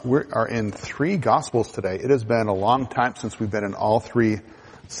We are in 3 Gospels today. It has been a long time since we've been in all 3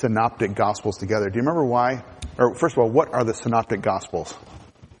 synoptic Gospels together. Do you remember why? Or first of all, what are the synoptic Gospels?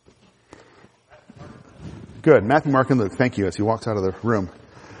 Good. Matthew, Mark, and Luke. Thank you as he walks out of the room.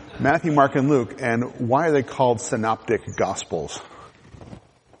 Matthew, Mark, and Luke. And why are they called synoptic Gospels?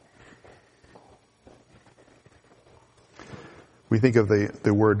 We think of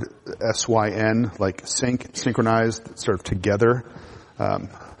the word S-Y-N, like synchronized, sort of together.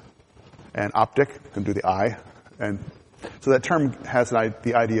 And optic, and do the eye. And so that term has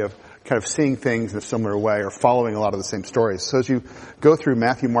the idea of kind of seeing things in a similar way or following a lot of the same stories. So as you go through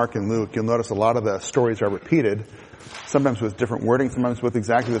Matthew, Mark, and Luke, you'll notice a lot of the stories are repeated, sometimes with different wording, sometimes with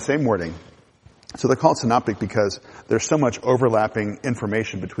exactly the same wording. So they're called synoptic because there's so much overlapping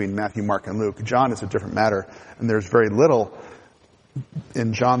information between Matthew, Mark, and Luke. John is a different matter, and there's very little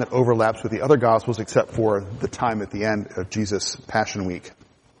in John that overlaps with the other Gospels except for the time at the end of Jesus' Passion Week.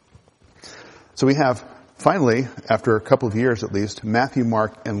 So we have, finally, after a couple of years at least, Matthew,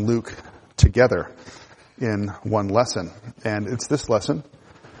 Mark, and Luke together in one lesson. And it's this lesson,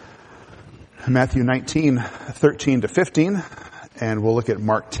 Matthew 19, 13 to 15, and we'll look at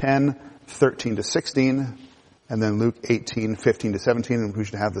Mark 10, 13 to 16, and then Luke 18, 15 to 17, and we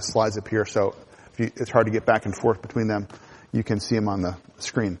should have the slides up here, so it's hard to get back and forth between them. You can see them on the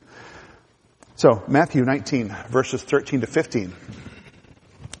screen. So, Matthew 19, verses 13 to 15.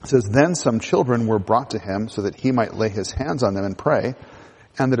 It says, "Then some children were brought to him so that he might lay his hands on them and pray,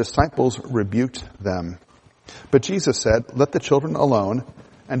 and the disciples rebuked them. But Jesus said, 'Let the children alone,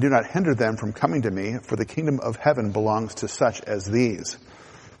 and do not hinder them from coming to me, for the kingdom of heaven belongs to such as these.'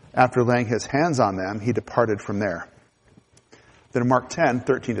 After laying his hands on them, he departed from there." Then in Mark 10,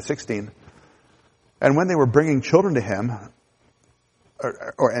 13 to 16, "And when they were bringing children to him,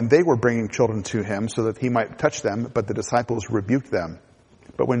 they were bringing children to him so that he might touch them, but the disciples rebuked them.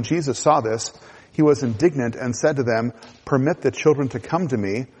 But when Jesus saw this, he was indignant and said to them, 'Permit the children to come to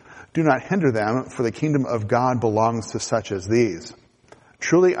me. Do not hinder them, for the kingdom of God belongs to such as these.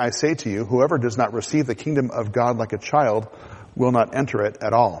 Truly I say to you, whoever does not receive the kingdom of God like a child will not enter it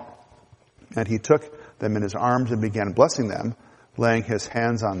at all.' And he took them in his arms and began blessing them, laying his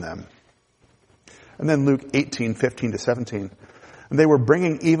hands on them." And then Luke 18, 15 to 17. "And they were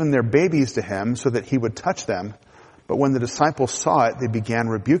bringing even their babies to him so that he would touch them. But when the disciples saw it, they began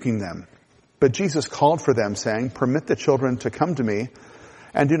rebuking them. But Jesus called for them, saying, 'Permit the children to come to me,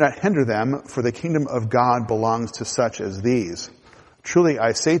 and do not hinder them, for the kingdom of God belongs to such as these. Truly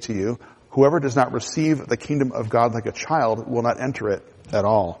I say to you, whoever does not receive the kingdom of God like a child will not enter it at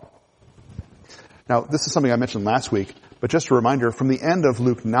all.'" Now, this is something I mentioned last week, but just a reminder, from the end of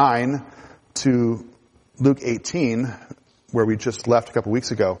Luke 9 to Luke 18, where we just left a couple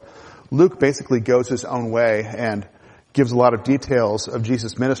weeks ago, Luke basically goes his own way and gives a lot of details of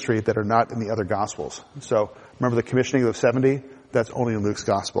Jesus' ministry that are not in the other Gospels. So, remember the commissioning of the 70? That's only in Luke's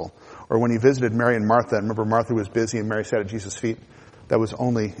Gospel. Or when he visited Mary and Martha, and remember Martha was busy and Mary sat at Jesus' feet? That was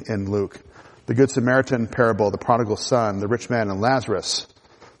only in Luke. The Good Samaritan parable, the prodigal son, the rich man and Lazarus,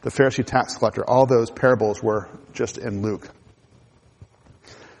 the Pharisee tax collector, all those parables were just in Luke.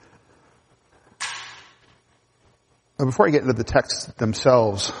 Now, before I get into the texts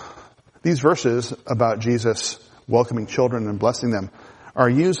themselves, these verses about Jesus welcoming children and blessing them are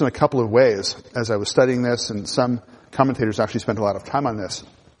used in a couple of ways as I was studying this, and some commentators actually spent a lot of time on this.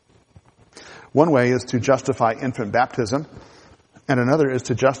 One way is to justify infant baptism, and another is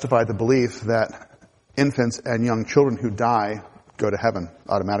to justify the belief that infants and young children who die go to heaven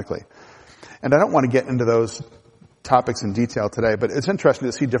automatically. And I don't want to get into those topics in detail today, but it's interesting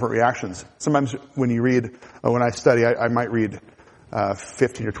to see different reactions. Sometimes when I study, I might read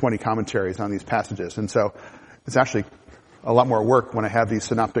 15 or 20 commentaries on these passages. And so it's actually a lot more work when I have these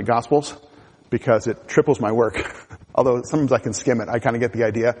synoptic Gospels because it triples my work. Although sometimes I can skim it. I kind of get the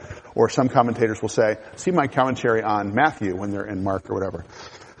idea. Or some commentators will say, see my commentary on Matthew when they're in Mark or whatever.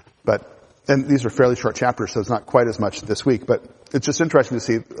 And these are fairly short chapters, so it's not quite as much this week. But it's just interesting to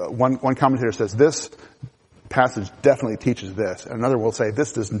see. One commentator says, this passage definitely teaches this. And another will say,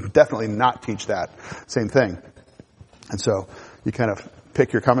 this does definitely not teach that same thing. And so you kind of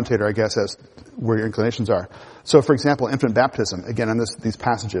pick your commentator, I guess, as where your inclinations are. So, for example, infant baptism, again, in these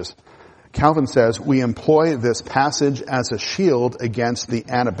passages. Calvin says, "We employ this passage as a shield against the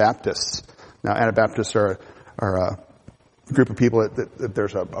Anabaptists." Now, Anabaptists are a group of people that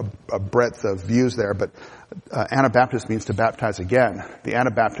there's a breadth of views there, but Anabaptist means to baptize again. The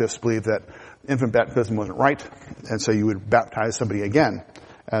Anabaptists believe that infant baptism wasn't right, and so you would baptize somebody again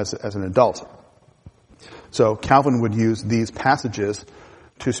as an adult. So Calvin would use these passages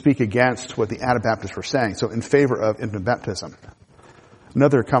to speak against what the Anabaptists were saying, so in favor of infant baptism.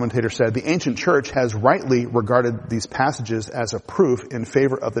 Another commentator said, the ancient church has rightly regarded these passages as a proof in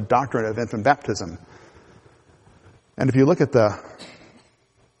favor of the doctrine of infant baptism. And if you look at the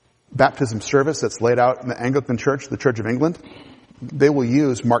baptism service that's laid out in the Anglican Church, the Church of England, they will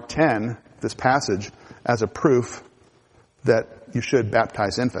use Mark 10, this passage, as a proof that you should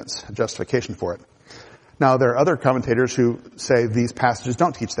baptize infants, a justification for it. Now, there are other commentators who say these passages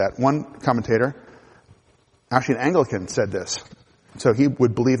don't teach that. One commentator, actually an Anglican, said this. So he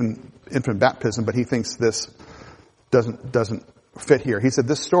would believe in infant baptism, but he thinks this doesn't fit here. He said,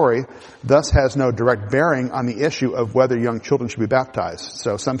 this story thus has no direct bearing on the issue of whether young children should be baptized.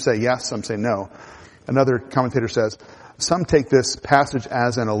 So some say yes, some say no. Another commentator says, some take this passage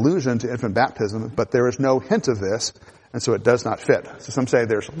as an allusion to infant baptism, but there is no hint of this, and so it does not fit. So some say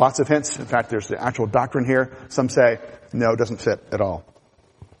there's lots of hints. In fact, there's the actual doctrine here. Some say, no, it doesn't fit at all.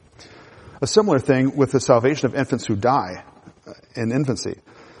 A similar thing with the salvation of infants who die in infancy.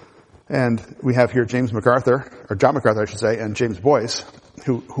 And we have here John MacArthur, I should say, and James Boyce,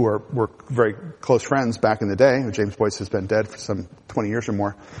 who were very close friends back in the day. James Boyce has been dead for some 20 years or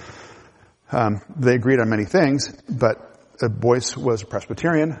more. They agreed on many things, but Boyce was a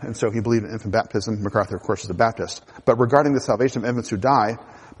Presbyterian, and so he believed in infant baptism. MacArthur, of course, is a Baptist. But regarding the salvation of infants who die,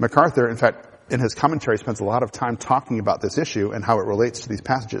 MacArthur, in fact, in his commentary, spends a lot of time talking about this issue and how it relates to these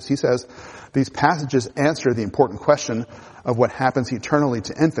passages. He says, these passages answer the important question of what happens eternally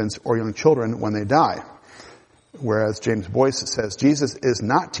to infants or young children when they die. Whereas James Boyce says Jesus is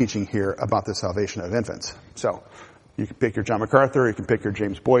not teaching here about the salvation of infants. So you can pick your John MacArthur, you can pick your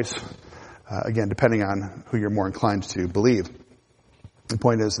James Boyce, again, depending on who you're more inclined to believe. The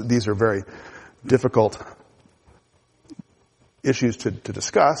point is that these are very difficult issues to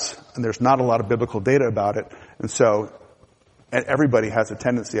discuss, and there's not a lot of biblical data about it. And so everybody has a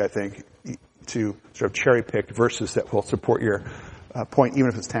tendency, I think, to sort of cherry pick verses that will support your point, even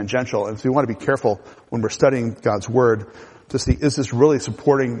if it's tangential. And so we want to be careful when we're studying God's Word to see, is this really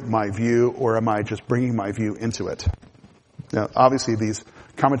supporting my view, or am I just bringing my view into it? Now, obviously, these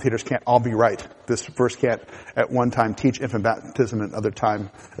commentators can't all be right. This verse can't at one time teach infant baptism and at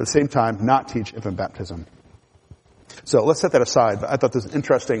the same time not teach infant baptism. So let's set that aside. But I thought this was an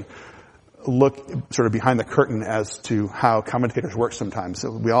interesting look sort of behind the curtain as to how commentators work sometimes.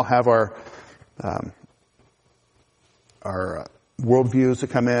 So we all have our worldviews that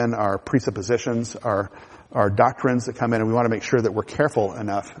come in, our presuppositions, our doctrines that come in, and we want to make sure that we're careful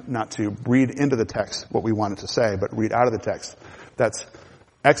enough not to read into the text what we want it to say, but read out of the text. That's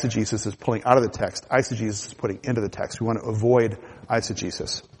exegesis is pulling out of the text. Eisegesis is putting into the text. We want to avoid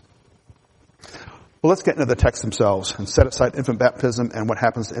eisegesis. Well, let's get into the text themselves and set aside infant baptism and what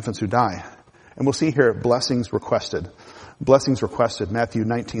happens to infants who die. And we'll see here blessings requested. Blessings requested. Matthew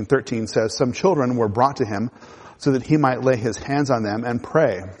 19:13 says, some children were brought to him so that he might lay his hands on them and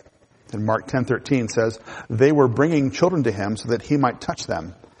pray. And Mark 10:13 says, they were bringing children to him so that he might touch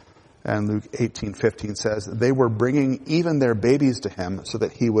them. And Luke 18:15 says, they were bringing even their babies to him so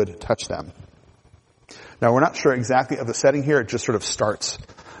that he would touch them. Now, we're not sure exactly of the setting here. It just sort of starts.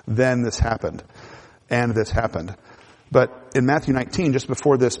 Then this happened. And this happened. But in Matthew 19, just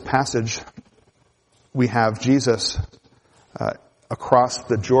before this passage, we have Jesus across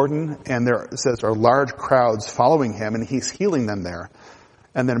the Jordan, and there, it says, are large crowds following him, and he's healing them there.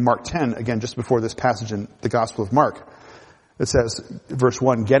 And then Mark 10, again, just before this passage in the Gospel of Mark, it says, verse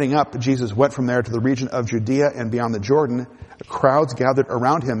 1, getting up, Jesus went from there to the region of Judea and beyond the Jordan. Crowds gathered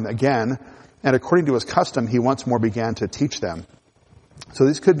around him again, and according to his custom, he once more began to teach them. So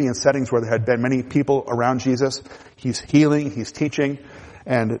these could be in settings where there had been many people around Jesus. He's healing, he's teaching,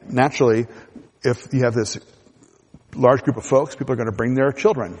 and naturally, if you have this large group of folks, people are going to bring their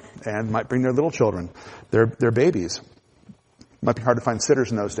children, and might bring their little children, their babies. It might be hard to find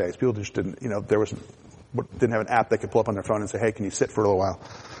sitters in those days. People just didn't have an app they could pull up on their phone and say, hey, can you sit for a little while?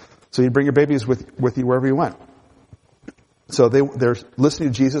 So you'd bring your babies with you wherever you went. So they're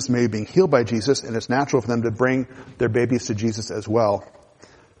listening to Jesus, maybe being healed by Jesus, and it's natural for them to bring their babies to Jesus as well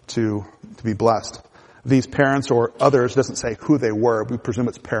to be blessed. These parents or others, doesn't say who they were. We presume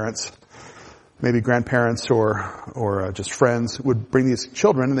it's parents, maybe grandparents or just friends, would bring these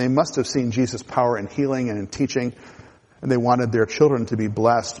children, and they must have seen Jesus' power in healing and in teaching, and they wanted their children to be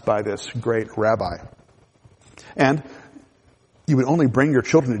blessed by this great rabbi. And you would only bring your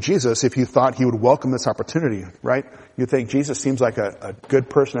children to Jesus if you thought he would welcome this opportunity, right? You think Jesus seems like a good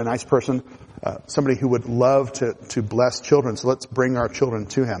person, a nice person, somebody who would love to bless children, so let's bring our children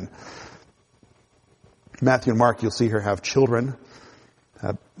to him. Matthew and Mark, you'll see here, have children.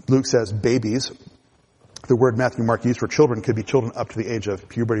 Luke says babies. The word Matthew and Mark use for children could be children up to the age of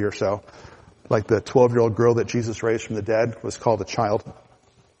puberty or so. like the 12-year-old girl that Jesus raised from the dead was called a child.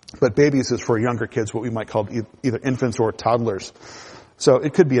 But babies is for younger kids, what we might call either infants or toddlers. So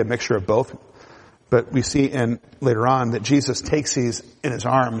it could be a mixture of both. But we see later on that Jesus takes these in his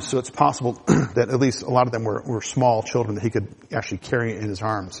arms, so it's possible that at least a lot of them were small children that he could actually carry in his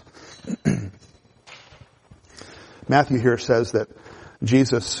arms. Matthew here says that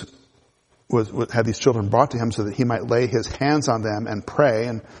Jesus had these children brought to him so that he might lay his hands on them and pray,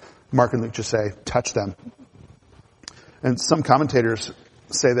 and Mark and Luke just say, touch them. And some commentators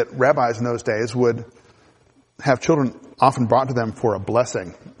say that rabbis in those days would have children often brought to them for a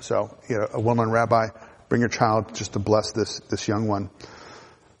blessing. So, a well-known rabbi, bring your child just to bless this young one.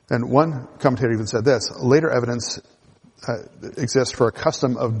 And one commentator even said this: later evidence exists for a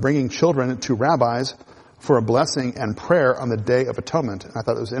custom of bringing children to rabbis for a blessing and prayer on the Day of Atonement. And I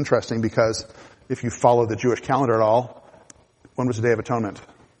thought it was interesting because if you follow the Jewish calendar at all, when was the Day of Atonement?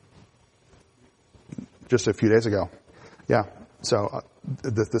 Just a few days ago. Yeah. So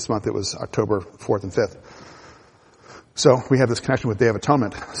this month it was October 4th and 5th. So we have this connection with Day of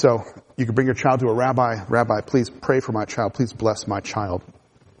Atonement. So you can bring your child to a rabbi. Rabbi, please pray for my child. Please bless my child.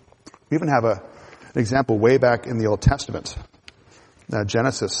 We even have an example way back in the Old Testament.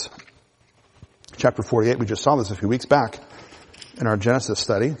 Genesis chapter 48. We just saw this a few weeks back in our Genesis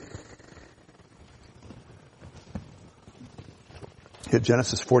study. Hit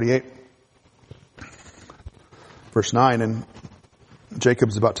Genesis 48, verse 9, and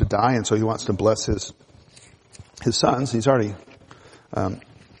Jacob's about to die, and so he wants to bless his sons. He's already,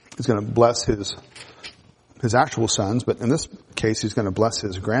 he's going to bless his actual sons, but in this case, he's going to bless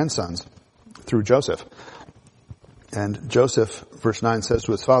his grandsons through Joseph. And Joseph, verse 9, says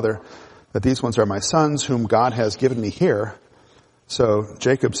to his father that these ones are my sons whom God has given me here. So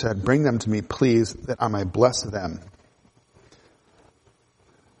Jacob said, bring them to me, please, that I may bless them.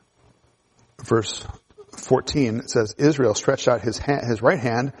 Verse 14 says, Israel stretched out his right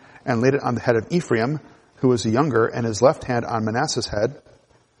hand and laid it on the head of Ephraim, who was the younger, and his left hand on Manasseh's head,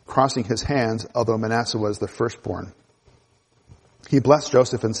 crossing his hands, although Manasseh was the firstborn. He blessed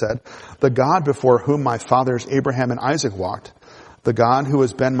Joseph and said, the God before whom my fathers Abraham and Isaac walked, the God who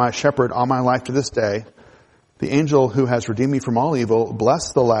has been my shepherd all my life to this day, the angel who has redeemed me from all evil,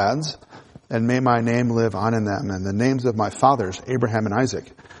 bless the lads, and may my name live on in them, and the names of my fathers Abraham and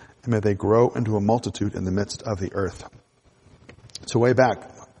Isaac, and may they grow into a multitude in the midst of the earth. So way back,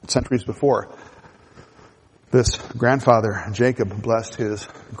 centuries before, this grandfather, Jacob, blessed his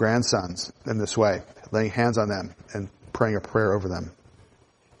grandsons in this way, laying hands on them and praying a prayer over them.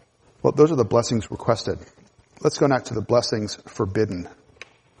 Well, those are the blessings requested. Let's go now to the blessings forbidden.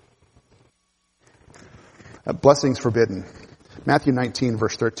 Blessings forbidden. Matthew 19,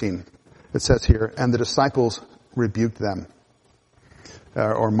 verse 13. It says here, and the disciples rebuked them.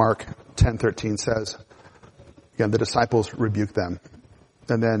 Or Mark 10:13 says, again, the disciples rebuked them.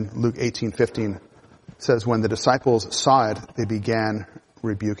 And then Luke 18:15 says, when the disciples saw it, they began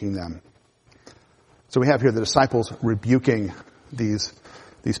rebuking them. So we have here the disciples rebuking these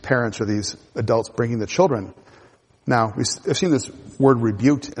parents or these adults bringing the children. Now, we've seen this word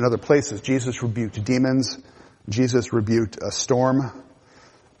rebuked in other places. Jesus rebuked demons. Jesus rebuked a storm.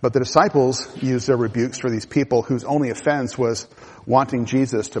 But the disciples used their rebukes for these people whose only offense was wanting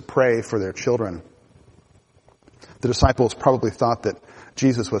Jesus to pray for their children. The disciples probably thought that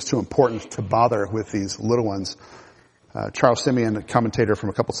Jesus was too important to bother with these little ones. Charles Simeon, a commentator from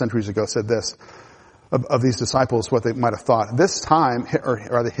a couple centuries ago, said this of these disciples, what they might have thought. This time, or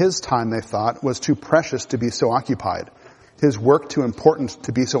rather his time, they thought, was too precious to be so occupied. His work too important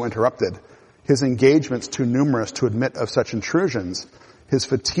to be so interrupted. His engagements too numerous to admit of such intrusions. His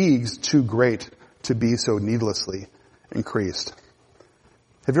fatigues too great to be so needlessly increased.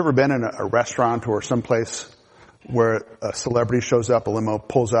 Have you ever been in a restaurant or someplace where a celebrity shows up, a limo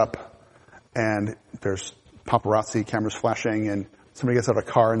pulls up, and there's paparazzi cameras flashing, and somebody gets out of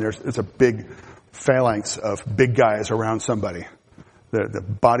a car, and there's a big phalanx of big guys around somebody. The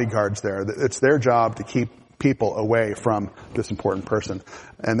bodyguards there. It's their job to keep people away from this important person.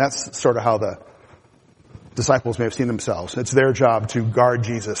 And that's sort of how the disciples may have seen themselves. It's their job to guard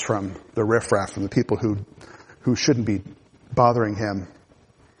Jesus from the riffraff, from the people who shouldn't be bothering him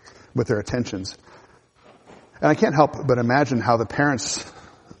with their attentions. And I can't help but imagine how the parents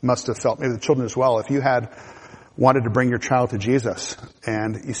must have felt, maybe the children as well, if you had wanted to bring your child to Jesus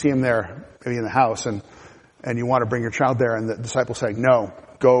and you see him there, maybe in the house, and you want to bring your child there, and the disciples saying, no,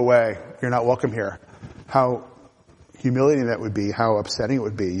 go away, you're not welcome here. How humiliating that would be, how upsetting it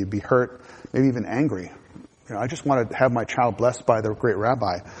would be. You'd be hurt, maybe even angry. I just want to have my child blessed by the great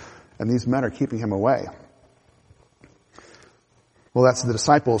rabbi, and these men are keeping him away. Well, that's the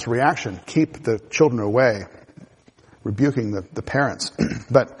disciples' reaction. Keep the children away, rebuking the parents.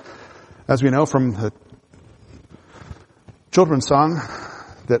 But as we know from the children's song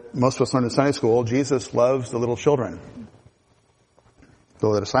that most of us learned in Sunday school, Jesus loves the little children.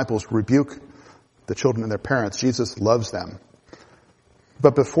 Though the disciples rebuke the children and their parents, Jesus loves them.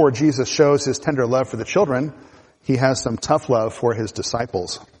 But before Jesus shows his tender love for the children, he has some tough love for his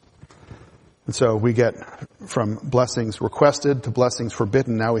disciples. And so we get from blessings requested to blessings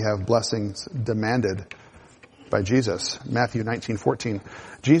forbidden. Now we have blessings demanded by Jesus. Matthew 19:14.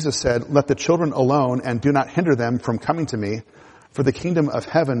 Jesus said, "Let the children alone and do not hinder them from coming to me, for the kingdom of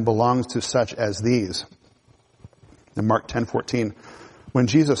heaven belongs to such as these." In Mark 10:14, when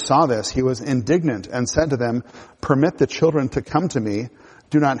Jesus saw this, he was indignant and said to them, "Permit the children to come to me.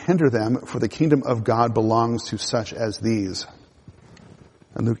 Do not hinder them, for the kingdom of God belongs to such as these."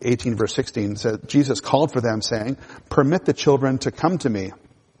 And Luke 18 verse 16 says, Jesus called for them saying, "Permit the children to come to me,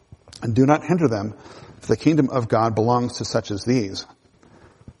 and do not hinder them, for the kingdom of God belongs to such as these."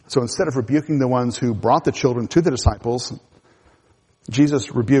 So instead of rebuking the ones who brought the children to the disciples,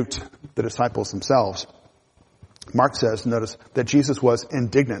 Jesus rebuked the disciples themselves. Mark says, notice, that Jesus was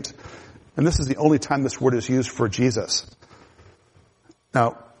indignant. And this is the only time this word is used for Jesus.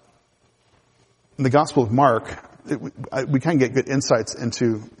 Now, in the Gospel of Mark, we kind of get good insights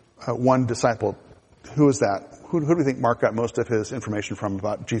into one disciple. Who is that? Who do we think Mark got most of his information from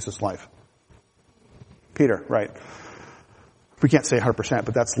about Jesus' life? Peter, right. We can't say 100%,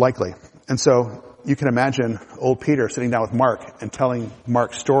 but that's likely. And so you can imagine old Peter sitting down with Mark and telling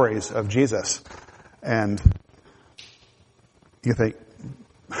Mark stories of Jesus. And you think,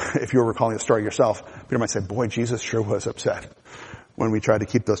 if you were recalling the story yourself, Peter might say, boy, Jesus sure was upset when we tried to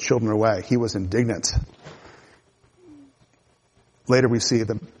keep those children away. He was indignant. Later we see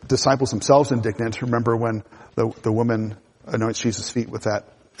the disciples themselves indignant. Remember when the woman anoints Jesus' feet with that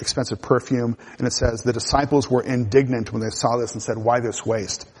expensive perfume, and it says the disciples were indignant when they saw this and said, "Why this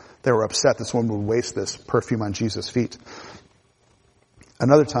waste?" They were upset this woman would waste this perfume on Jesus' feet.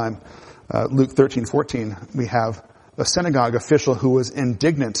 Another time, Luke 13:14, we have a synagogue official who was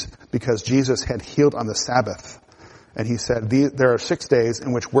indignant because Jesus had healed on the Sabbath. And he said, there are 6 days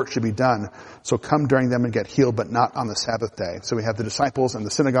in which work should be done, so come during them and get healed, but not on the Sabbath day. So we have the disciples and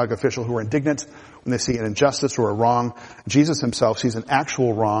the synagogue official who are indignant when they see an injustice or a wrong. Jesus himself sees an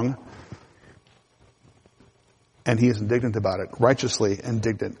actual wrong, and he is indignant about it, righteously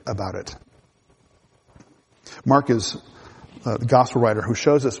indignant about it. Mark is the gospel writer who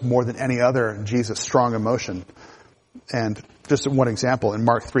shows us more than any other Jesus' strong emotion. And just one example, in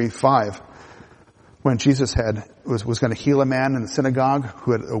Mark 3:5, when Jesus was going to heal a man in the synagogue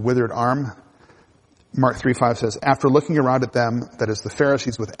who had a withered arm, Mark 3:5 says, "After looking around at them, that is the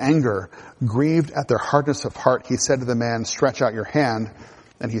Pharisees, with anger, grieved at their hardness of heart, he said to the man, 'Stretch out your hand.'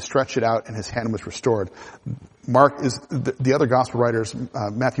 And he stretched it out, and his hand was restored." Mark is, the other gospel writers,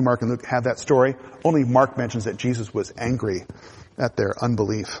 Matthew, Mark, and Luke, have that story. Only Mark mentions that Jesus was angry at their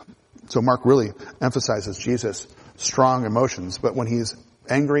unbelief. So Mark really emphasizes Jesus' strong emotions. But when he's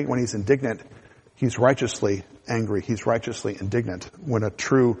angry, when he's indignant, he's righteously angry. He's righteously indignant. When a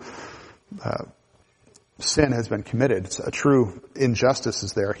true sin has been committed, a true injustice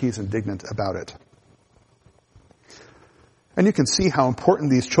is there, he's indignant about it. And you can see how important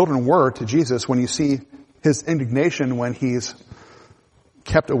these children were to Jesus when you see his indignation when he's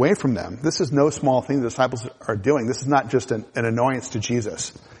kept away from them. This is no small thing the disciples are doing. This is not just an annoyance to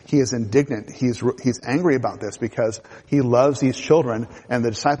Jesus. He is indignant. He's angry about this because he loves these children, and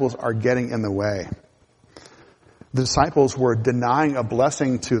the disciples are getting in the way. The disciples were denying a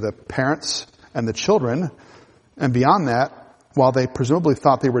blessing to the parents and the children, and beyond that, while they presumably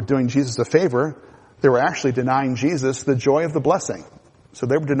thought they were doing Jesus a favor, they were actually denying Jesus the joy of the blessing. So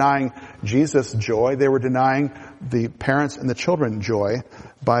they were denying Jesus joy. They were denying the parents and the children joy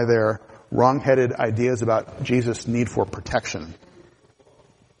by their wrong-headed ideas about Jesus' need for protection.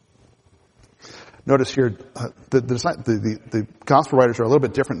 Notice here, the gospel writers are a little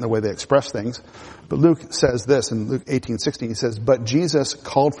bit different in the way they express things. But Luke says this in Luke 18:16. He says, "But Jesus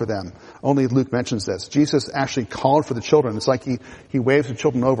called for them." Only Luke mentions this. Jesus actually called for the children. It's like he waves the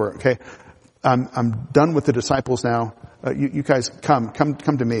children over. Okay, I'm done with the disciples now. You guys come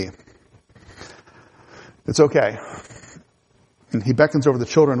to me. It's okay. And he beckons over the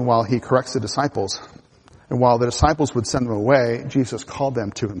children while he corrects the disciples. And while the disciples would send them away, Jesus called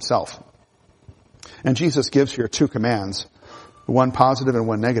them to himself. And Jesus gives here two commands, one positive and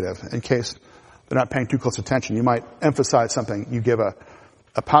one negative. In case they're not paying too close attention, you might emphasize something. You give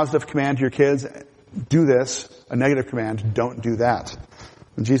a positive command to your kids, do this. A negative command, don't do that.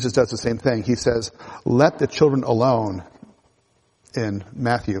 And Jesus does the same thing. He says, let the children alone in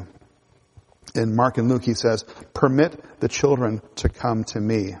Matthew. In Mark and Luke, he says, permit the children to come to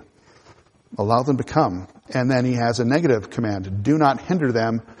me. Allow them to come. And then he has a negative command. Do not hinder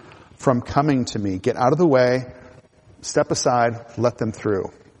them from coming to me. Get out of the way, step aside, let them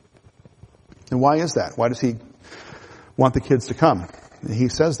through. And why is that? Why does he want the kids to come? And he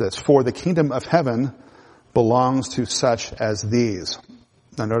says this, for the kingdom of heaven belongs to such as these.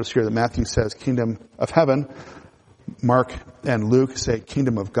 Now notice here that Matthew says kingdom of heaven. Mark and Luke say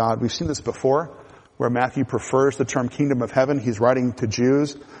kingdom of God. We've seen this before, where Matthew prefers the term kingdom of heaven. He's writing to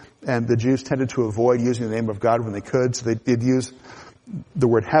Jews, and the Jews tended to avoid using the name of God when they could, so they did use the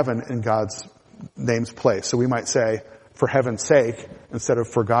word heaven in God's name's place. So we might say, for heaven's sake, instead of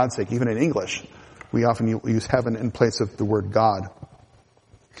for God's sake. Even in English, we often use heaven in place of the word God.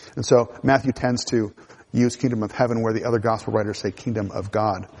 And so Matthew tends to use kingdom of heaven where the other gospel writers say kingdom of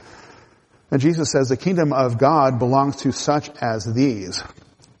God. And Jesus says the kingdom of God belongs to such as these.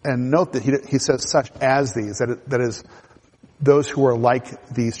 And note that he says such as these, that is those who are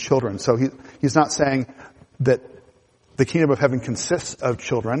like these children. So he's not saying that the kingdom of heaven consists of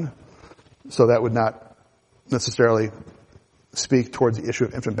children, so that would not necessarily speak towards the issue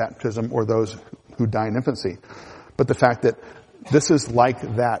of infant baptism or those who die in infancy. But the fact that this is like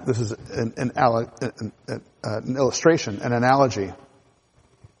that, this is an illustration, an analogy.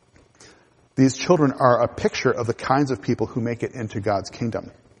 These children are a picture of the kinds of people who make it into God's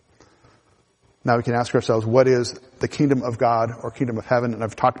kingdom. Now we can ask ourselves, what is the kingdom of God or kingdom of heaven? And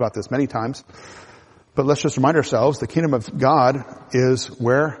I've talked about this many times. But let's just remind ourselves, the kingdom of God is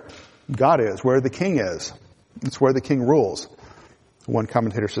where God is, where the king is. It's where the king rules. One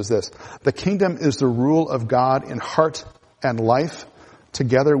commentator says this, the kingdom is the rule of God in heart and life,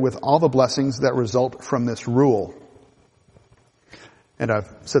 together with all the blessings that result from this rule. And I've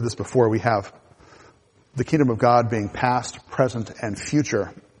said this before, we have the kingdom of God being past, present, and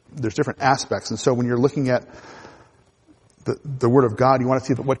future. There's different aspects. And so when you're looking at the word of God, you want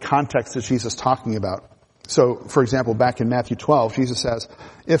to see what context is Jesus talking about. So, for example, back in Matthew 12, Jesus says,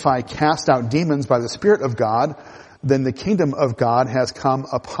 if I cast out demons by the Spirit of God, then the kingdom of God has come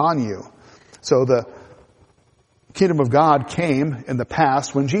upon you. So the kingdom of God came in the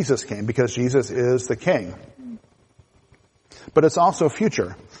past when Jesus came, because Jesus is the king. But it's also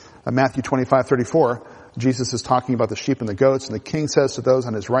future. Matthew 25:34, Jesus is talking about the sheep and the goats, and the king says to those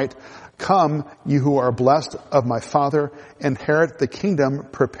on his right, come, you who are blessed of my Father, inherit the kingdom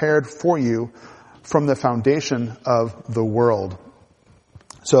prepared for you from the foundation of the world.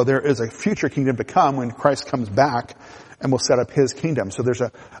 So there is a future kingdom to come when Christ comes back and will set up his kingdom. So there's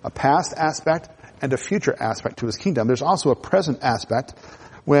a past aspect and a future aspect to his kingdom. There's also a present aspect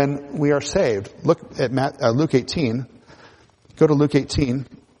when we are saved. Look at Luke 18. Go to Luke 18,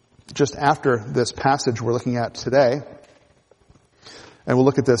 just after this passage we're looking at today. And we'll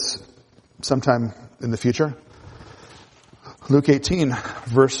look at this sometime in the future. Luke 18,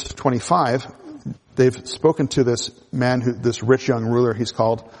 verse 25. They've spoken to this man, this rich young ruler he's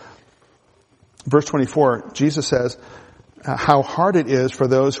called. Verse 24, Jesus says, how hard it is for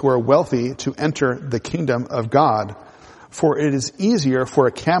those who are wealthy to enter the kingdom of God. For it is easier for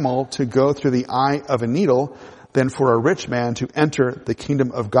a camel to go through the eye of a needle than for a rich man to enter the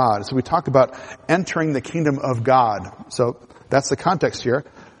kingdom of God. So we talk about entering the kingdom of God. So that's the context here.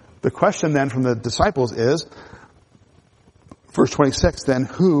 The question then from the disciples is, verse 26, then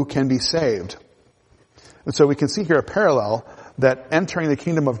who can be saved? And so we can see here a parallel that entering the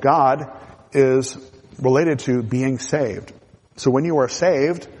kingdom of God is related to being saved. So when you are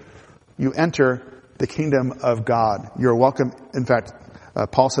saved, you enter the kingdom of God. You're welcome. In fact,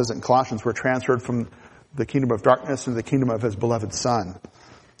 Paul says in Colossians, we're transferred from the kingdom of darkness into the kingdom of his beloved Son.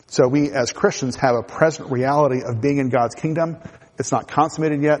 So we as Christians have a present reality of being in God's kingdom. It's not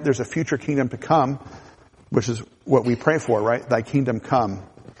consummated yet. There's a future kingdom to come, which is what we pray for, right? Thy kingdom come, in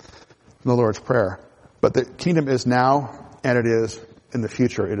the Lord's Prayer. But the kingdom is now, and it is in the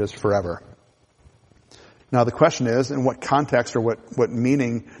future. It is forever. Now the question is, in what context or what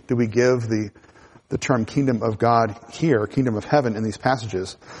meaning do we give the term kingdom of God here, kingdom of heaven in these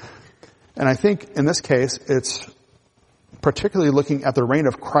passages? And I think in this case, it's particularly looking at the reign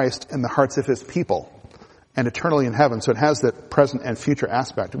of Christ in the hearts of his people and eternally in heaven. So it has that present and future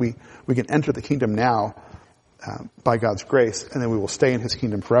aspect. We can enter the kingdom now by God's grace, and then we will stay in his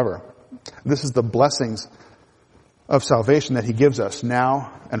kingdom forever. This is the blessings of salvation that he gives us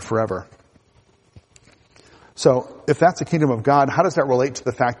now and forever. So if that's the kingdom of God, how does that relate to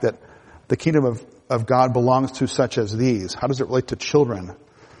the fact that the kingdom of God belongs to such as these? How does it relate to children?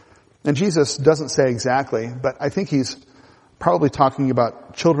 And Jesus doesn't say exactly, but I think he's probably talking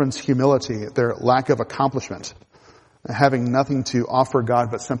about children's humility, their lack of accomplishment. having nothing to offer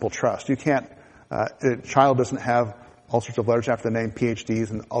God but simple trust. You can't, a child doesn't have all sorts of letters after the name,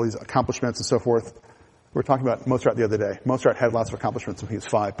 PhDs and all these accomplishments and so forth. We were talking about Mozart the other day. Mozart had lots of accomplishments when he was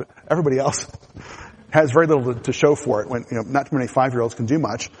 5, but everybody else has very little to show for it. When, not too many 5-year-olds can do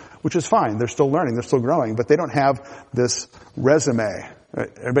much, which is fine. They're still learning. They're still growing, but they don't have this resume.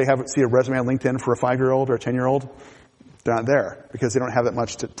 Everybody see a resume on LinkedIn for a 5-year-old or a 10-year-old? They're not there because they don't have that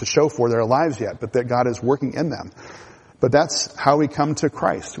much to show for their lives yet, but that God is working in them. But that's how we come to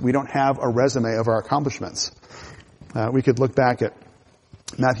Christ. We don't have a resume of our accomplishments. We could look back at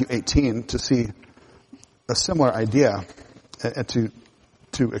Matthew 18 to see a similar idea and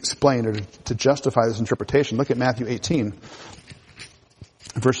to explain or to justify this interpretation. Look at Matthew 18,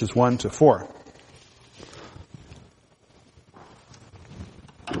 verses 1 to 4.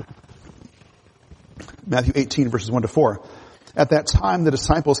 Matthew 18, verses 1 to 4. At that time, the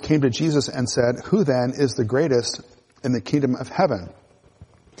disciples came to Jesus and said, "Who then is the greatest in the kingdom of heaven?"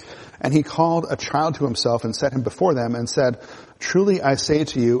 And he called a child to himself and set him before them and said, "Truly I say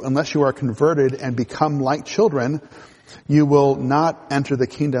to you, unless you are converted and become like children, you will not enter the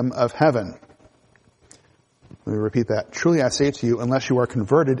kingdom of heaven." Let me repeat that. Truly I say to you, unless you are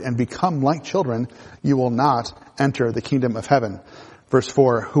converted and become like children, you will not enter the kingdom of heaven. Verse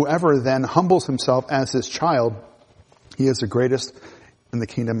 4, whoever then humbles himself as his child, he is the greatest in the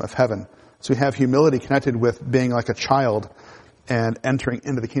kingdom of heaven. So we have humility connected with being like a child and entering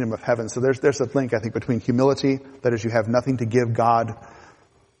into the kingdom of heaven. So there's a link, I think, between humility, that is, you have nothing to give God,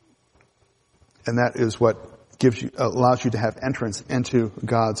 and that is what allows you to have entrance into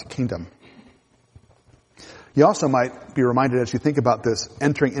God's kingdom. You also might be reminded as you think about this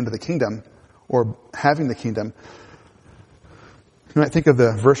entering into the kingdom or having the kingdom, you might think of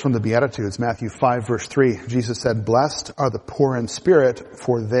the verse from the Beatitudes, Matthew 5, verse 3. Jesus said, "Blessed are the poor in spirit,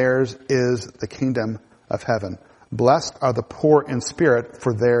 for theirs is the kingdom of heaven." Blessed are the poor in spirit,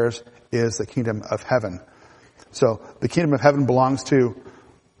 for theirs is the kingdom of heaven. So the kingdom of heaven belongs to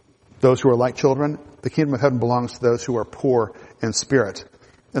those who are like children. The kingdom of heaven belongs to those who are poor in spirit.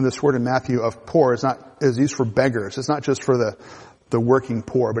 And this word in Matthew of poor is used for beggars. It's not just for the working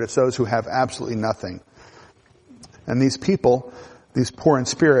poor, but it's those who have absolutely nothing. And these people, these poor in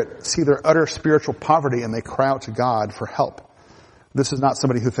spirit, see their utter spiritual poverty and they cry out to God for help. This is not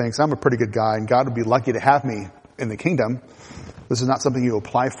somebody who thinks, I'm a pretty good guy and God would be lucky to have me in the kingdom. This is not something you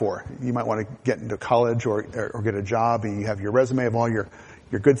apply for. You might want to get into college or get a job and you have your resume of all your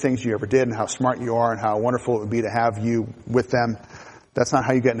good things you ever did and how smart you are and how wonderful it would be to have you with them. That's not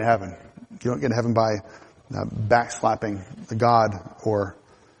how you get into heaven. You don't get into heaven by backslapping God or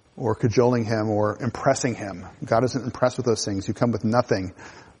cajoling him or impressing him. God isn't impressed with those things. You come with nothing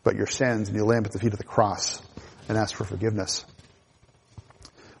but your sins and you lay them at the feet of the cross and ask for forgiveness.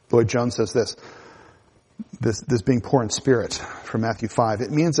 Lloyd Jones says this being poor in spirit from Matthew 5,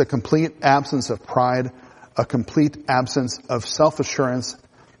 it means a complete absence of pride, a complete absence of self-assurance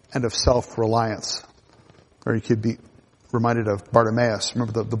and of self-reliance. Or you could be reminded of Bartimaeus.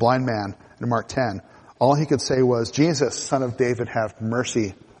 Remember the blind man in Mark 10. All he could say was, "Jesus, Son of David, have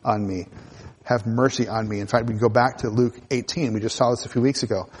mercy on me. Have mercy on me." In fact, we can go back to Luke 18. We just saw this a few weeks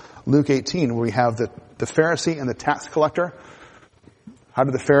ago. Luke 18, where we have the Pharisee and the tax collector. How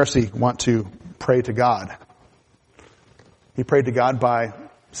did the Pharisee want to pray to God? He prayed to God by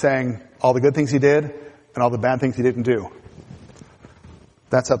saying all the good things he did and all the bad things he didn't do.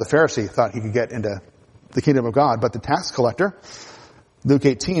 That's how the Pharisee thought he could get into the kingdom of God. But the tax collector, Luke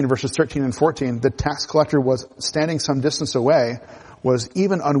 18, verses 13 and 14, the tax collector was standing some distance away, was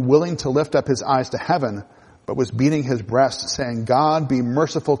even unwilling to lift up his eyes to heaven, but was beating his breast, saying, "God, be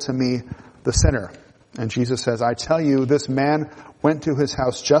merciful to me, the sinner." And Jesus says, "I tell you, this man went to his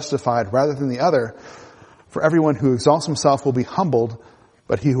house justified rather than the other. For everyone who exalts himself will be humbled,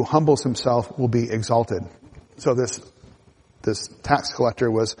 but he who humbles himself will be exalted." So this tax collector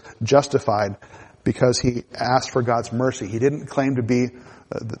was justified because he asked for God's mercy. He didn't claim to be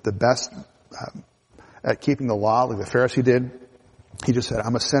the best at keeping the law like the Pharisee did. He just said,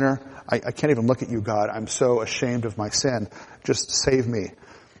 "I'm a sinner. I can't even look at you, God. I'm so ashamed of my sin. Just save me."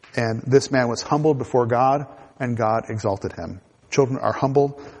 And this man was humbled before God, and God exalted him. Children are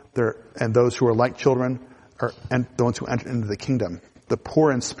humbled, and those who are like children are the ones who enter into the kingdom. The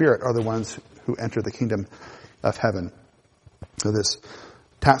poor in spirit are the ones who enter the kingdom of heaven. So this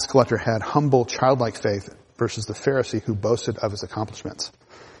tax collector had humble, childlike faith versus the Pharisee who boasted of his accomplishments.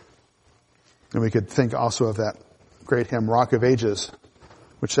 And we could think also of that great hymn, Rock of Ages,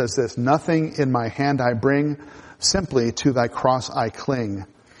 which says this, "Nothing in my hand I bring, simply to thy cross I cling.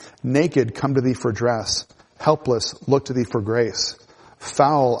 Naked come to thee for dress, helpless look to thee for grace.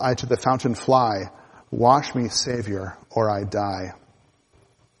 Foul I to the fountain fly, Wash me, Savior, or I die.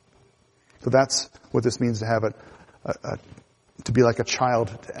 So that's what this means to have to be like a child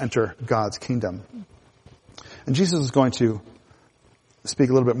to enter God's kingdom. And Jesus is going to speak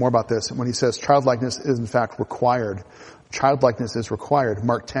a little bit more about this when he says childlikeness is in fact required. Childlikeness is required.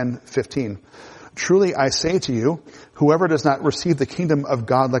 Mark 10:15. Truly I say to you, whoever does not receive the kingdom of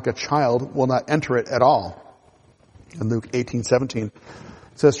God like a child will not enter it at all. And Luke 18:17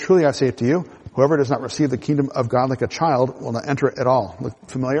 says, truly I say to you, whoever does not receive the kingdom of God like a child will not enter it at all. Look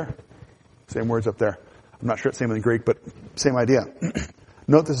familiar? Same words up there. I'm not sure it's same in the Greek, but same idea.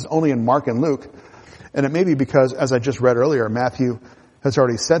 Note this is only in Mark and Luke. And it may be because, as I just read earlier, Matthew has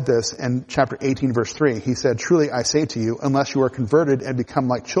already said this in chapter 18, verse 3. He said, truly I say to you, unless you are converted and become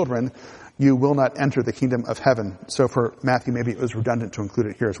like children, you will not enter the kingdom of heaven. So for Matthew, maybe it was redundant to include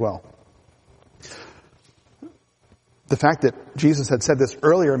it here as well. The fact that Jesus had said this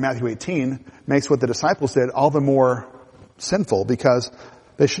earlier in Matthew 18 makes what the disciples did all the more sinful, because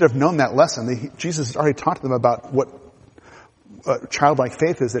they should have known that lesson. Jesus had already taught them about what childlike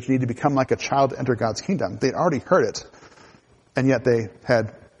faith is, that you need to become like a child to enter God's kingdom. They'd already heard it, and yet they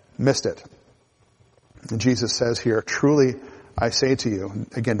had missed it. And Jesus says here, truly I say to you.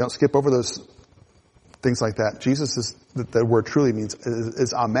 Again, don't skip over those things like that. The word truly means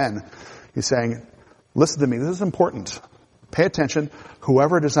is amen. He's saying, listen to me, this is important. Pay attention.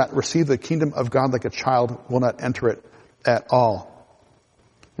 Whoever does not receive the kingdom of God like a child will not enter it at all.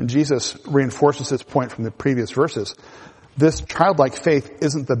 And Jesus reinforces his point from the previous verses. This childlike faith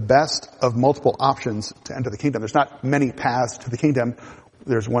isn't the best of multiple options to enter the kingdom. There's not many paths to the kingdom.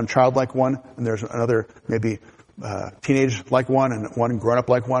 There's one childlike one, and there's another maybe teenage-like one, and one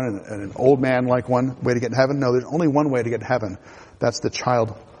grown-up-like one, and an old man-like one way to get to heaven. No, there's only one way to get to heaven. That's the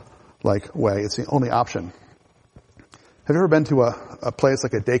childlike way. It's the only option. Have you ever been to a place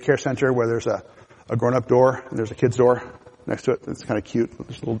like a daycare center where there's a grown-up door and there's a kid's door next to it? It's kind of cute.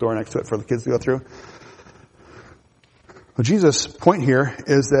 There's a little door next to it for the kids to go through. Well, Jesus' point here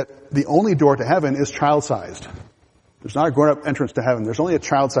is that the only door to heaven is child-sized. There's not a grown-up entrance to heaven. There's only a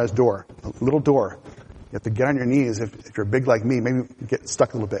child-sized door, a little door. You have to get on your knees. If you're big like me, maybe you get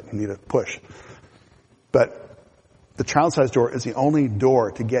stuck a little bit and need a push. But the child-sized door is the only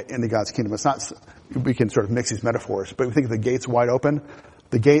door to get into God's kingdom. It's not, we can sort of mix these metaphors, but we think of the gates wide open.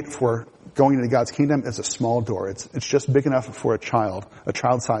 The gate for going into God's kingdom is a small door. It's just big enough for a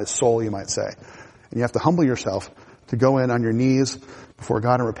child-sized soul, you might say. And you have to humble yourself to go in on your knees before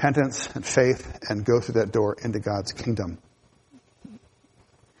God in repentance and faith and go through that door into God's kingdom.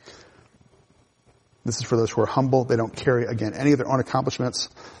 This is for those who are humble. They don't carry, again, any of their own accomplishments.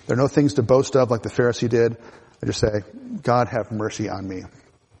 There are no things to boast of like the Pharisee did. They just say, God, have mercy on me.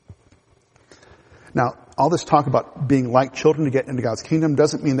 Now, all this talk about being like children to get into God's kingdom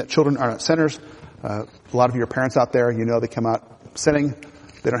doesn't mean that children are not sinners. A lot of your parents out there, you know, they come out sinning.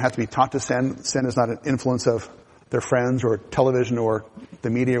 They don't have to be taught to sin. Sin is not an influence of their friends or television or the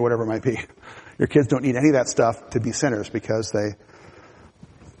media or whatever it might be. Your kids don't need any of that stuff to be sinners because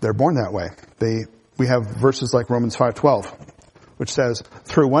they're born that way. We have verses like Romans 5:12, which says,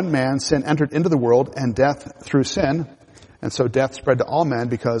 through one man sin entered into the world, and death through sin, and so death spread to all men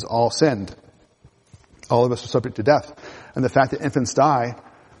because all sinned. All of us are subject to death. And the fact that infants die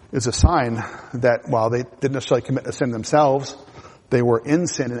is a sign that while they didn't necessarily commit a sin themselves, they were in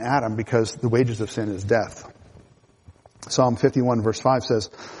sin in Adam because the wages of sin is death. Psalm 51 verse 5 says,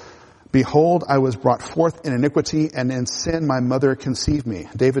 behold, I was brought forth in iniquity, and in sin my mother conceived me.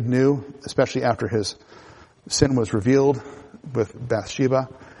 David knew, especially after his sin was revealed with Bathsheba,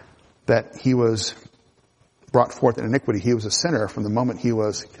 that he was brought forth in iniquity. He was a sinner from the moment he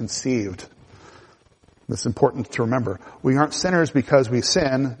was conceived. It's important to remember. We aren't sinners because we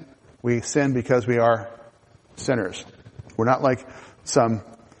sin. We sin because we are sinners. We're not like some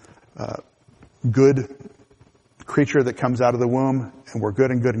good creature that comes out of the womb and we're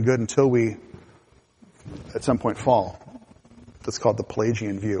good and good and good until we at some point fall. That's called the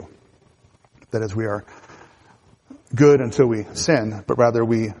Pelagian view. That is, we are good until we sin, but rather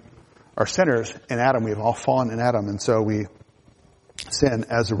we are sinners in Adam. We have all fallen in Adam, and so we sin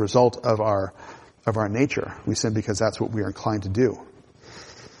as a result of our nature. We sin because that's what we are inclined to do.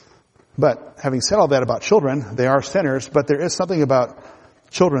 But having said all that about children, they are sinners, but there is something about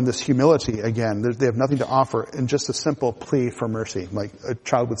children, this humility, again, they have nothing to offer, and just a simple plea for mercy. Like a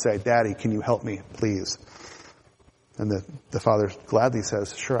child would say, Daddy, can you help me, please? And the father gladly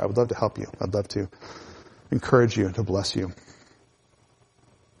says, sure, I would love to help you. I'd love to encourage you, to bless you.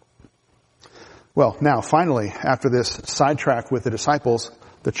 Well, now, finally, after this sidetrack with the disciples,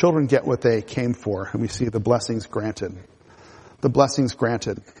 the children get what they came for, and we see the blessings granted. The blessings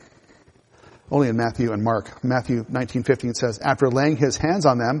granted. only in Matthew and Mark. Matthew 19:15 says, after laying his hands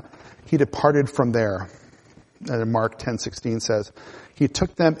on them, he departed from there. And in Mark 10:16 says, he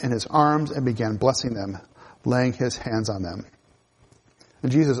took them in his arms and began blessing them, laying his hands on them.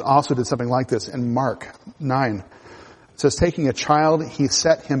 And Jesus also did something like this in Mark 9. It says, taking a child, he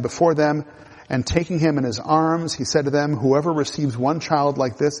set him before them, and taking him in his arms, he said to them, whoever receives one child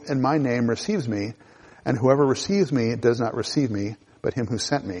like this in my name receives me, and whoever receives me does not receive me, but him who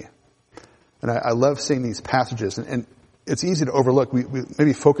sent me. And I love seeing these passages, and it's easy to overlook. We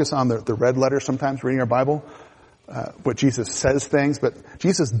maybe focus on the red letters sometimes reading our Bible, what Jesus says things, but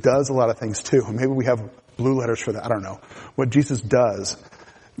Jesus does a lot of things too. Maybe we have blue letters for that. I don't know. What Jesus does.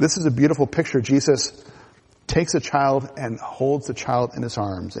 This is a beautiful picture. Jesus takes a child and holds the child in his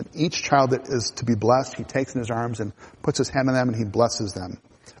arms. And each child that is to be blessed, he takes in his arms and puts his hand on them and he blesses them,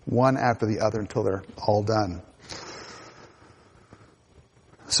 one after the other until they're all done.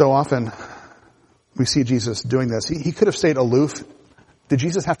 So often we see Jesus doing this. He could have stayed aloof. Did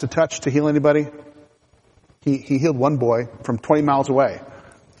Jesus have to touch to heal anybody? He healed one boy from 20 miles away.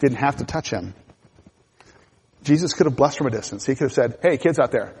 Didn't have to touch him. Jesus could have blessed from a distance. He could have said, hey, kids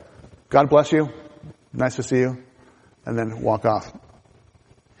out there, God bless you. Nice to see you. And then walk off.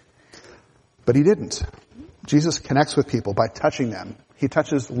 But he didn't. Jesus connects with people by touching them. He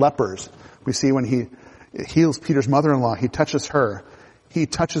touches lepers. We see when he heals Peter's mother-in-law, he touches her. He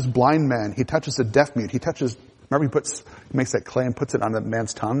touches blind men. He touches the deaf mute. He touches, remember he makes that clay and puts it on the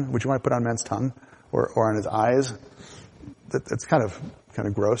man's tongue. Would you want to put it on a man's tongue? Or on his eyes? It's kind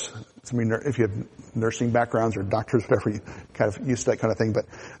of gross. I mean, if you have nursing backgrounds or doctors, whatever, you kind of used to that kind of thing, but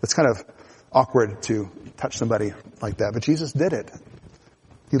it's kind of awkward to touch somebody like that. But Jesus did it.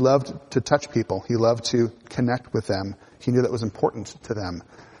 He loved to touch people. He loved to connect with them. He knew that was important to them.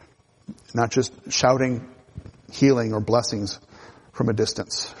 Not just shouting healing or blessings from a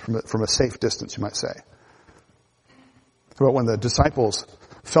distance, from a safe distance, you might say. How about when the disciples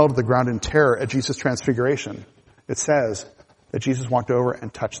fell to the ground in terror at Jesus' transfiguration? It says that Jesus walked over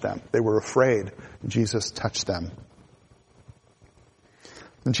and touched them. They were afraid. And Jesus touched them.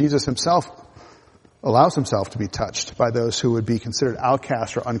 And Jesus himself allows himself to be touched by those who would be considered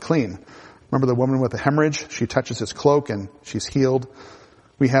outcasts or unclean. Remember the woman with the hemorrhage? She touches his cloak and she's healed.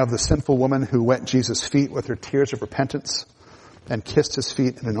 We have the sinful woman who wet Jesus' feet with her tears of repentance and kissed his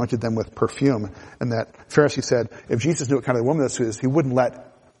feet and anointed them with perfume. And that Pharisee said, if Jesus knew what kind of woman this is, he wouldn't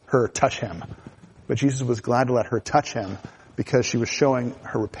let her touch him. But Jesus was glad to let her touch him because she was showing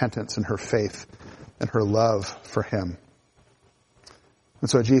her repentance and her faith and her love for him. And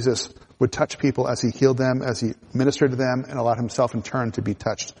so Jesus would touch people as he healed them, as he ministered to them, and allowed himself in turn to be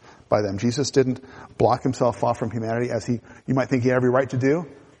touched by them. Jesus didn't block himself off from humanity as you might think he had every right to do.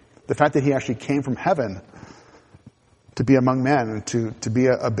 The fact that he actually came from heaven to be among men and to be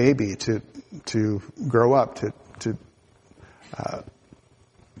a baby, to grow up, to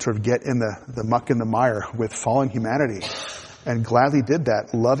sort of get in the muck and the mire with fallen humanity, and gladly did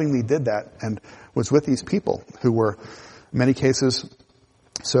that, lovingly did that, and was with these people who were, in many cases,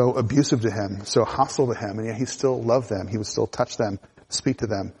 so abusive to him, so hostile to him, and yet he still loved them. He would still touch them, speak to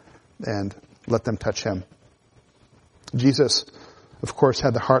them, and let them touch him. Jesus, of course,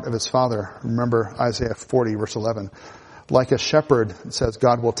 had the heart of his Father. Remember Isaiah 40, verse 11. Like a shepherd, it says,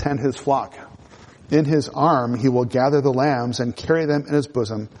 God will tend his flock. In his arm he will gather the lambs and carry them in his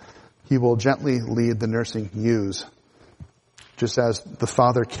bosom. He will gently lead the nursing ewes. Just as the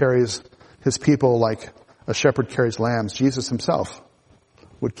Father carries his people like a shepherd carries lambs, Jesus himself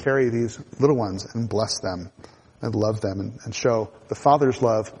would carry these little ones and bless them and love them and show the Father's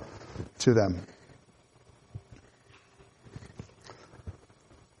love to them.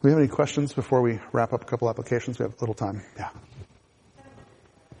 Do we have any questions before we wrap up a couple applications? We have a little time. Yeah.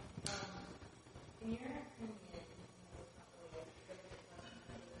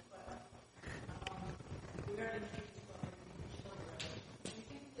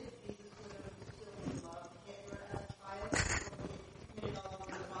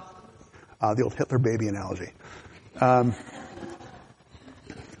 The old Hitler baby analogy. I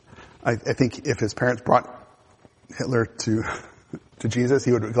think if his parents brought Hitler to Jesus,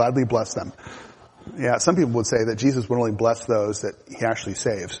 he would gladly bless them. Yeah, some people would say that Jesus would only bless those that he actually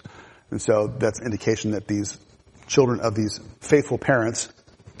saves. And so that's an indication that these children of these faithful parents,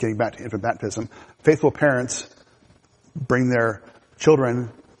 getting back to infant baptism, faithful parents bring their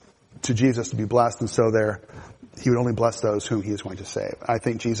children to Jesus to be blessed, and so he would only bless those whom he is going to save. I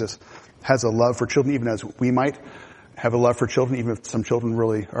think Jesus has a love for children, even as we might have a love for children, even if some children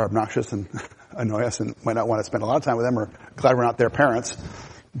really are obnoxious and annoy us and might not want to spend a lot of time with them, or glad we're not their parents.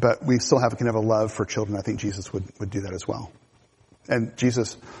 But we still can have a love for children. I think Jesus would do that as well. And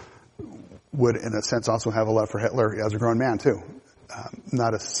Jesus would, in a sense, also have a love for Hitler as a grown man, too.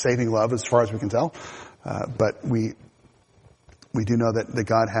 Not a saving love as far as we can tell, but we do know that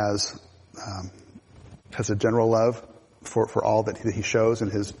God has a general love for all that he shows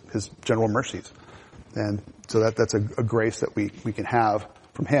and his general mercies. And so that's a grace that we can have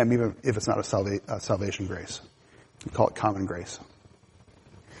from him, even if it's not a salvation grace. We call it common grace.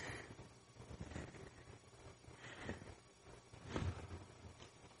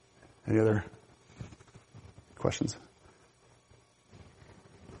 Any other questions?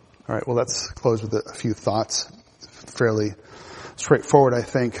 All right, well, let's close with a few thoughts. Fairly straightforward, I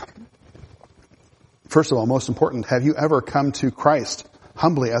think. First of all, most important, have you ever come to Christ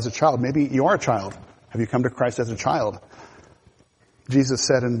humbly as a child? Maybe you are a child. Have you come to Christ as a child? Jesus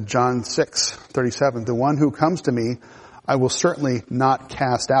said in John 6:37, the one who comes to me, I will certainly not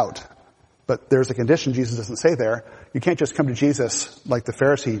cast out. But there's a condition Jesus doesn't say there. You can't just come to Jesus like the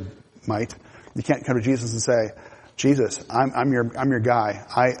Pharisee might. You can't come to Jesus and say, Jesus, I'm your guy.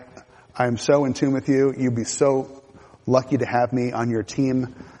 I am so in tune with you. You'd be so lucky to have me on your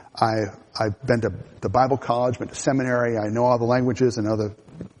team. I've been to the Bible college, been to seminary. I know all the languages. I know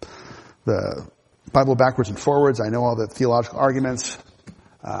the Bible backwards and forwards. I know all the theological arguments.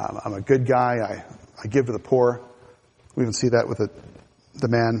 I'm a good guy. I give to the poor. We even see that with the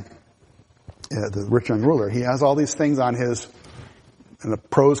man, the rich young ruler. He has all these things on in the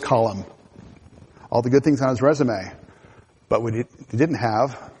pros column. All the good things on his resume. But what he didn't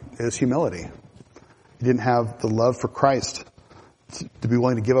have is humility. He didn't have the love for Christ to be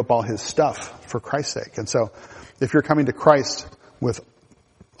willing to give up all his stuff for Christ's sake. And so if you're coming to Christ with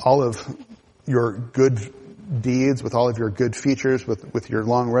all of your good deeds, with all of your good features, with your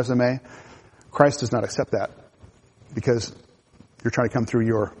long resume, Christ does not accept that because you're trying to come through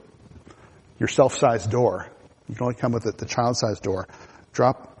your self-sized door. You can only come with the child-sized door.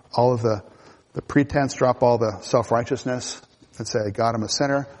 Drop all of the pretense, drop all the self-righteousness and say, God, I'm a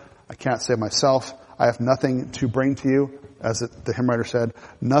sinner. I can't save myself. I have nothing to bring to you. As the hymn writer said,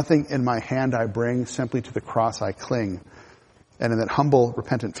 nothing in my hand I bring, simply to the cross I cling. And in that humble,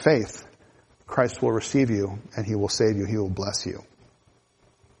 repentant faith, Christ will receive you and he will save you. He will bless you.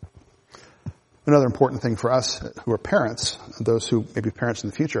 Another important thing for us who are parents, and those who may be parents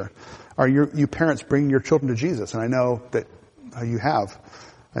in the future, are you parents bringing your children to Jesus. And I know that you have.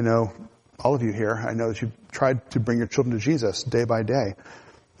 I know all of you here, I know that you've tried to bring your children to Jesus day by day.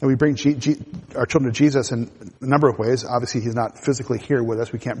 And we bring our children to Jesus in a number of ways. Obviously, he's not physically here with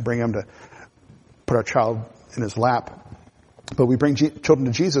us. We can't bring him to put our child in his lap. But we bring children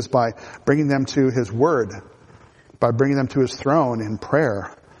to Jesus by bringing them to his word, by bringing them to his throne in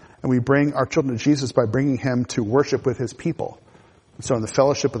prayer. And we bring our children to Jesus by bringing him to worship with his people. So in the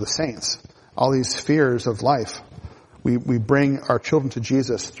fellowship of the saints, all these spheres of life, we bring our children to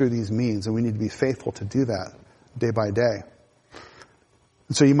Jesus through these means. And we need to be faithful to do that day by day.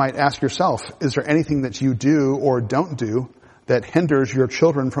 And so you might ask yourself, is there anything that you do or don't do that hinders your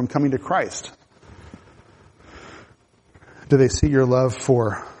children from coming to Christ? Do they see your love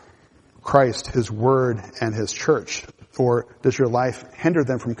for Christ, his word, and his church? Or does your life hinder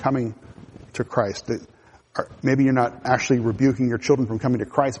them from coming to Christ? Maybe you're not actually rebuking your children from coming to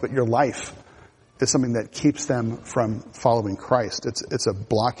Christ, but your life is something that keeps them from following Christ. It's a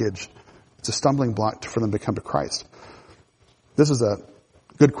blockage. It's a stumbling block for them to come to Christ. This is a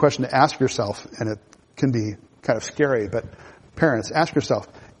good question to ask yourself, and it can be kind of scary, but parents, ask yourself,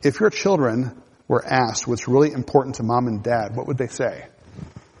 if your children were asked what's really important to mom and dad, what would they say?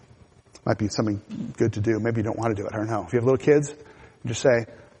 Might be something good to do. Maybe you don't want to do it. I don't know. If you have little kids, you just say,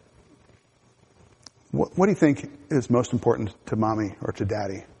 what do you think is most important to mommy or to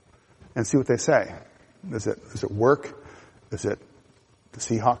daddy? And see what they say. Is it work? Is it the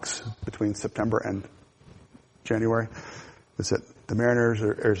Seahawks between September and January? Is it the Mariners,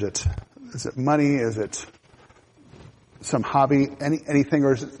 or is it money? Is it some hobby? Anything?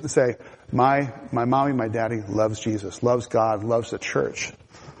 Or is it to say, my mommy, my daddy loves Jesus, loves God, loves the church,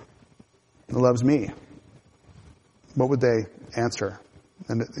 loves me? What would they answer?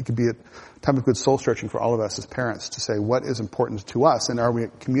 And it could be a time of good soul searching for all of us as parents to say, what is important to us? And are we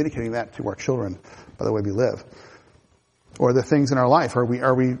communicating that to our children by the way we live? Or the things in our life, are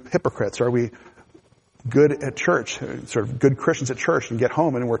we hypocrites? Are we good at church, sort of good Christians at church, and get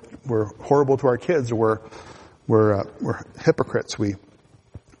home and we're horrible to our kids, or we're hypocrites? We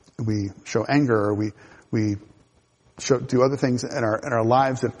show anger, or we do other things in our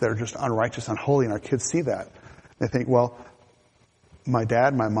lives that are just unrighteous, unholy, and our kids see that. They think, well, my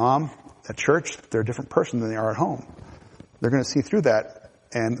dad, my mom at church, they're a different person than they are at home. They're going to see through that,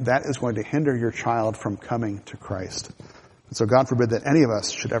 and that is going to hinder your child from coming to Christ. And so God forbid that any of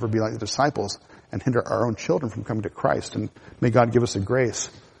us should ever be like the disciples and hinder our own children from coming to Christ. And may God give us the grace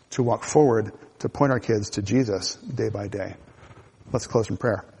to walk forward, to point our kids to Jesus day by day. Let's close in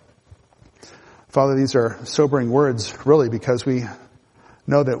prayer. Father, these are sobering words, really, because we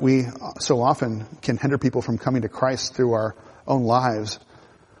know that we so often can hinder people from coming to Christ through our own lives.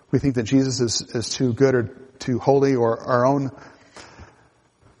 We think that Jesus is too good or too holy, or our own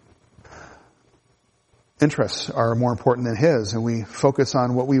interests are more important than his, and we focus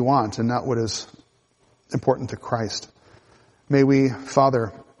on what we want and not what is important to Christ. May we,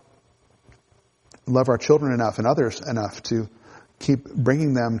 Father, love our children enough and others enough to keep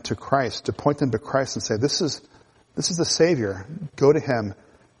bringing them to Christ, to point them to Christ and say, this is the Savior. Go to him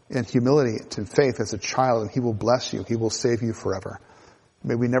in humility and faith as a child, and he will bless you. He will save you forever.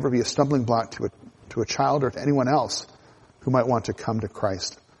 May we never be a stumbling block to a child or to anyone else who might want to come to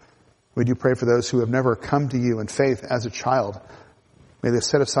Christ. We do pray for those who have never come to you in faith as a child. May they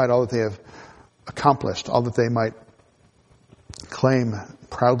set aside all that they have accomplished, all that they might claim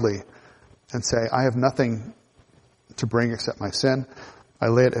proudly, and say, I have nothing to bring except my sin. I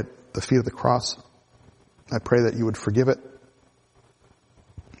lay it at the feet of the cross. I pray that you would forgive it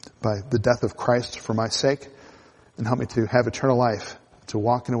by the death of Christ for my sake, and help me to have eternal life, to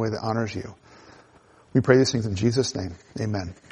walk in a way that honors you. We pray these things in Jesus' name. Amen.